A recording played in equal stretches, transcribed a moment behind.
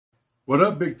What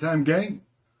up, big time gang?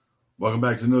 Welcome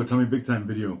back to another Tommy Big Time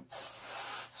video.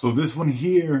 So this one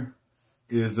here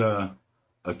is a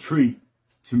treat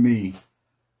to me.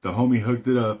 The homie hooked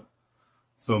it up.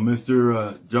 So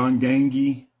Mr. John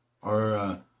GANGI,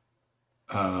 or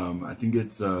I think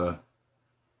it's GANGI?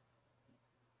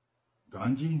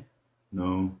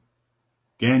 No,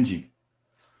 GANGI.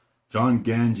 John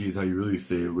GANGI is how you really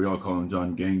say it. We all call him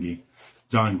John GANGI.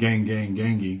 John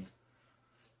GANGI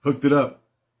hooked it up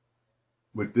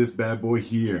with this bad boy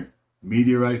here.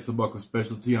 Meteorite Subaqua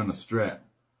specialty on a strap.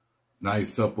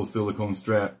 Nice supple silicone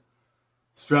strap.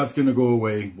 Strap's gonna go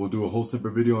away. We'll do a whole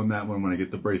separate video on that one when I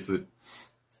get the bracelet.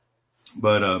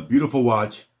 But beautiful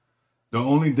watch. The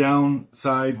only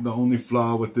downside, the only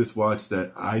flaw with this watch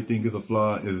that I think is a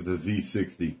flaw is the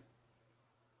Z60.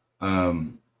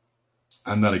 I'm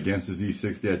not against the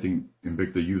Z60. I think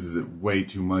Invicta uses it way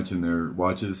too much in their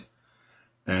watches.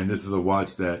 And this is a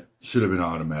watch that should have been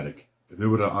automatic. If it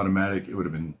would have automatic, it would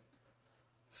have been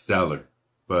stellar.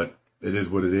 But it is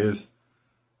what it is.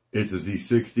 It's a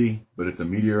Z60, but it's a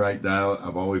Meteorite dial.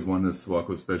 I've always wanted a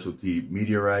Subaqua specialty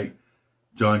Meteorite.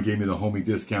 John gave me the homie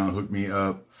discount, hooked me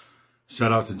up.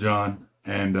 Shout out to John.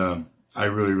 And I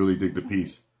really dig the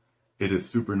piece. It is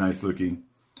super nice looking.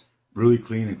 Really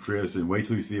clean and crisp. And wait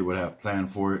till you see what I have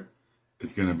planned for it.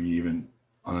 It's going to be even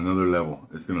on another level.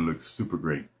 It's going to look super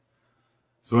great.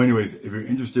 So anyways, if you're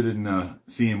interested in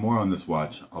seeing more on this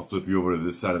watch, I'll flip you over to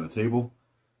this side of the table.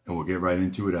 And we'll get right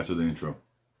into it after the intro.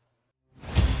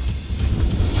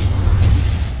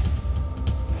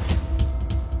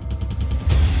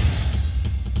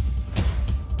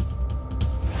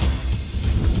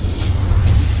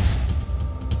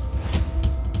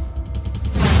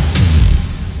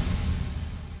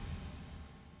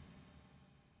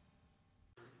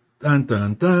 Dun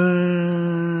dun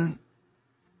dun!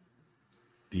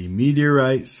 The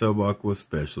Meteorite Subaqua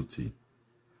specialty.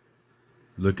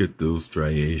 Look at those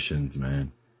striations,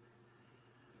 man.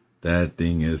 That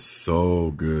thing is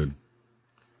so good.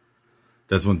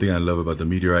 That's one thing I love about the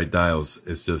Meteorite dials.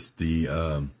 It's just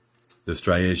the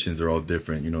striations are all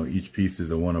different. You know, each piece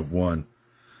is a one of one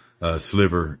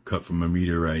sliver cut from a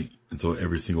meteorite, and so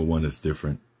every single one is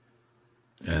different.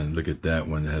 And look at that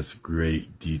one. It has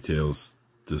great details.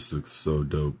 This looks so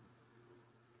dope.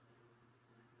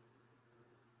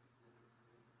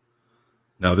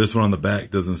 Now this one on the back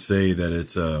doesn't say that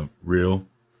it's real,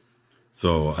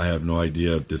 so I have no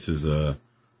idea if this is a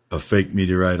fake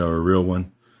meteorite or a real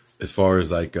one. As far as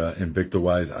like Invicta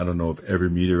wise, I don't know if every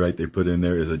meteorite they put in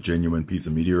there is a genuine piece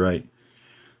of meteorite.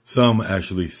 Some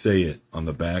actually say it on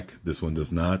the back. This one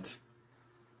does not.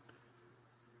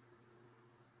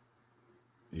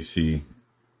 You see,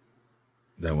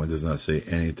 that one does not say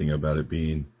anything about it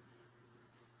being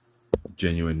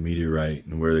genuine meteorite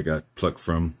and where they got plucked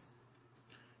from.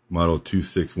 Model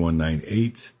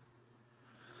 26198.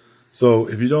 So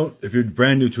if you're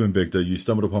brand new to Invicta, you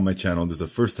stumbled upon my channel, this is the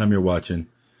first time you're watching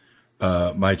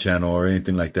my channel or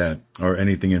anything like that, or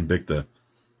anything Invicta,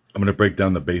 I'm going to break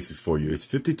down the basics for you. It's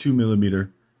 52mm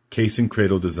case and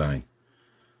cradle design.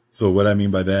 So what I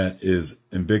mean by that is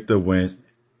Invicta went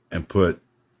and put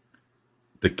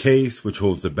the case, which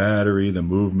holds the battery, the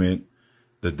movement,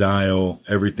 the dial,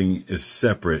 everything is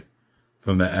separate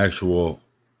from the actual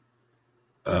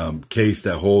case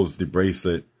that holds the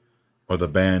bracelet or the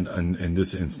band in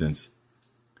this instance,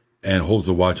 and holds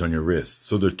the watch on your wrist.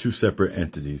 So they're two separate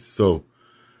entities. So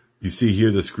you see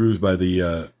here the screws by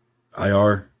the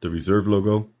IR, the reserve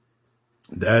logo,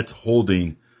 that's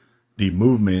holding the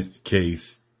movement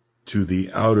case to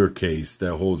the outer case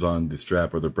that holds on the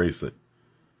strap or the bracelet.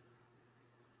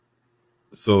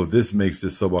 So this makes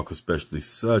this Subaqua specialty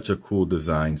such a cool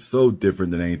design, so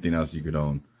different than anything else you could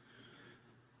own.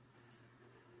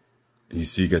 And you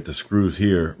see you got the screws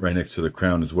here right next to the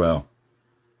crown as well.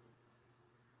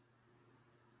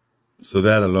 So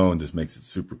that alone just makes it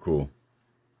super cool.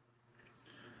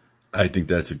 I think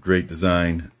that's a great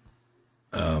design.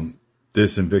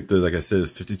 This Invicta, like I said,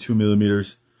 is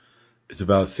 52mm. It's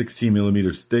about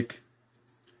 16mm thick.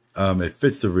 It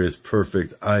fits the wrist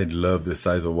perfect. I love this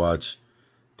size of watch.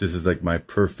 This is like my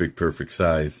perfect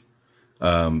size.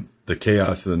 The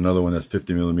Chaos is another one that's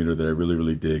 50mm that I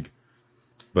really dig.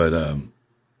 But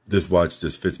this watch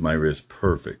just fits my wrist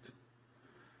perfect.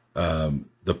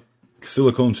 The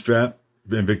silicone strap,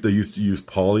 Invicta used to use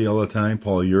poly all the time,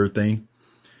 polyurethane.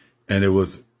 And it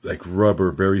was like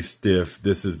rubber, very stiff.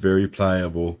 This is very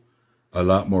pliable, a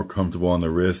lot more comfortable on the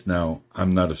wrist. Now,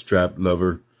 I'm not a strap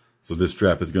lover, so this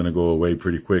strap is going to go away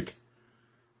pretty quick.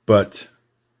 But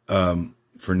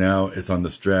for now, it's on the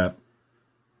strap,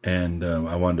 and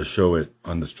I wanted to show it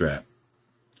on the strap.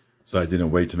 So I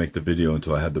didn't wait to make the video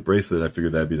until I had the bracelet. I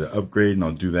figured that'd be the upgrade, and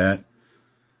I'll do that.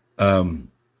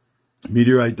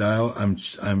 Meteorite dial.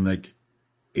 I'm like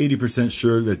 80%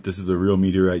 sure that this is a real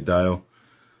Meteorite dial.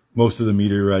 Most of the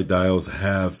Meteorite dials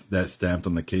have that stamped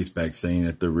on the case back saying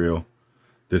that they're real.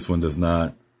 This one does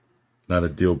not. Not a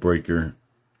deal breaker.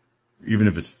 Even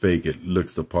if it's fake, it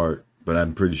looks the part, but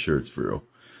I'm pretty sure it's real.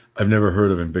 I've never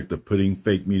heard of Invicta putting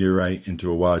fake Meteorite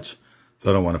into a watch, so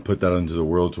I don't want to put that into the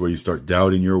world to where you start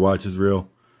doubting your watch is real.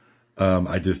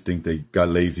 I just think they got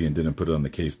lazy and didn't put it on the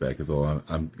case back is all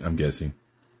I'm guessing.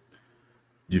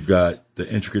 You've got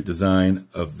the intricate design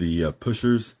of the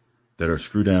pushers that are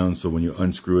screw down, so when you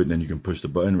unscrew it, then you can push the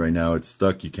button. Right now it's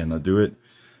stuck, you cannot do it.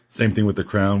 Same thing with the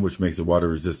crown, which makes the water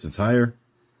resistance higher.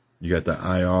 You got the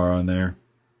IR on there.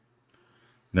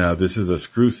 Now this is a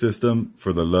screw system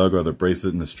for the lug or the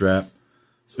bracelet and the strap.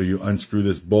 So you unscrew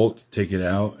this bolt, take it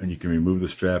out, and you can remove the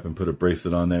strap and put a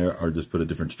bracelet on there, or just put a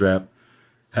different strap.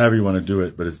 However you want to do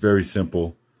it, but it's very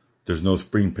simple. There's no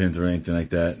spring pins or anything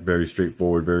like that. Very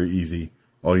straightforward, very easy.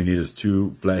 All you need is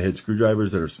 2 flathead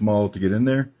screwdrivers that are small to get in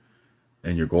there,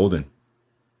 and you're golden.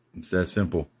 It's that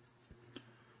simple.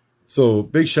 So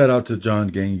big shout out to John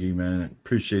GANGI, man.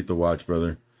 Appreciate the watch,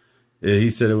 brother. Yeah,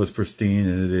 he said it was pristine,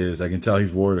 and it is. I can tell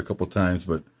he's wore it a couple times,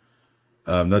 but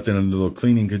nothing a little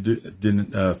cleaning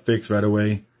didn't fix right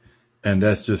away. And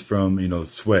that's just from,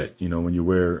 sweat. When you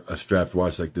wear a strapped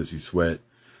watch like this, you sweat.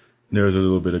 There's a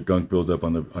little bit of gunk buildup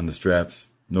on the straps.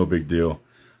 No big deal.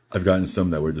 I've gotten some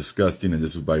that were disgusting, and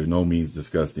this was by no means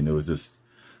disgusting. It was just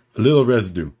a little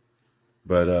residue.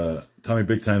 But Tommy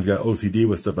Big Time's got OCD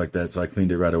with stuff like that, so I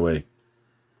cleaned it right away.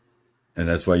 And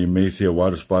that's why you may see a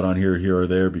water spot on here or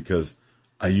there, because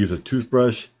I use a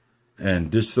toothbrush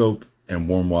and dish soap and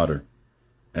warm water.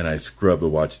 And I scrub the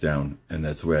watch down. And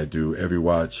that's the way I do every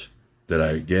watch that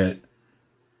I get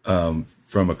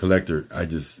from a collector.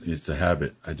 It's a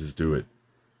habit. I just do it.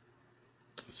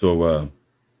 So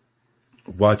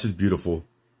watch is beautiful.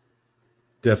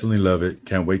 Definitely love it.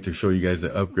 Can't wait to show you guys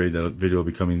the upgrade. That video will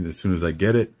be coming as soon as I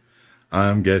get it.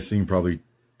 I'm guessing probably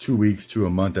 2 weeks to a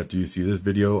month after you see this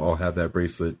video, I'll have that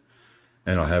bracelet,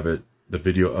 and I'll have the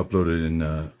video uploaded and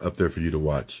up there for you to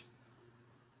watch.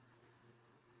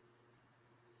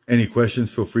 Any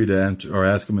questions, feel free to answer or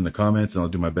ask them in the comments, and I'll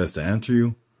do my best to answer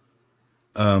you.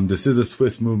 This is a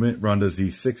Swiss movement, RONDA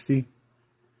Z60.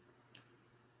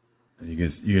 And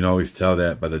you can always tell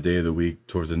that by the day of the week,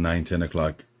 towards the 9-10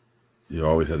 o'clock. You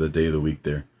always have the day of the week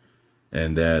there.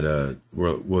 And that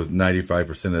was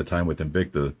 95% of the time with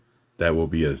Invicta, that will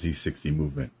be a Z60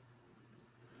 movement.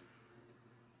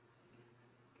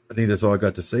 I think that's all I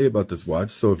got to say about this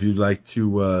watch. So if you'd like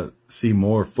to see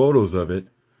more photos of it,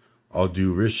 I'll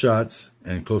do wrist shots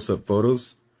and close-up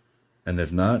photos. And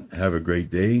if not, have a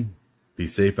great day. Be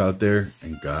safe out there,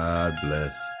 and God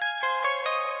bless.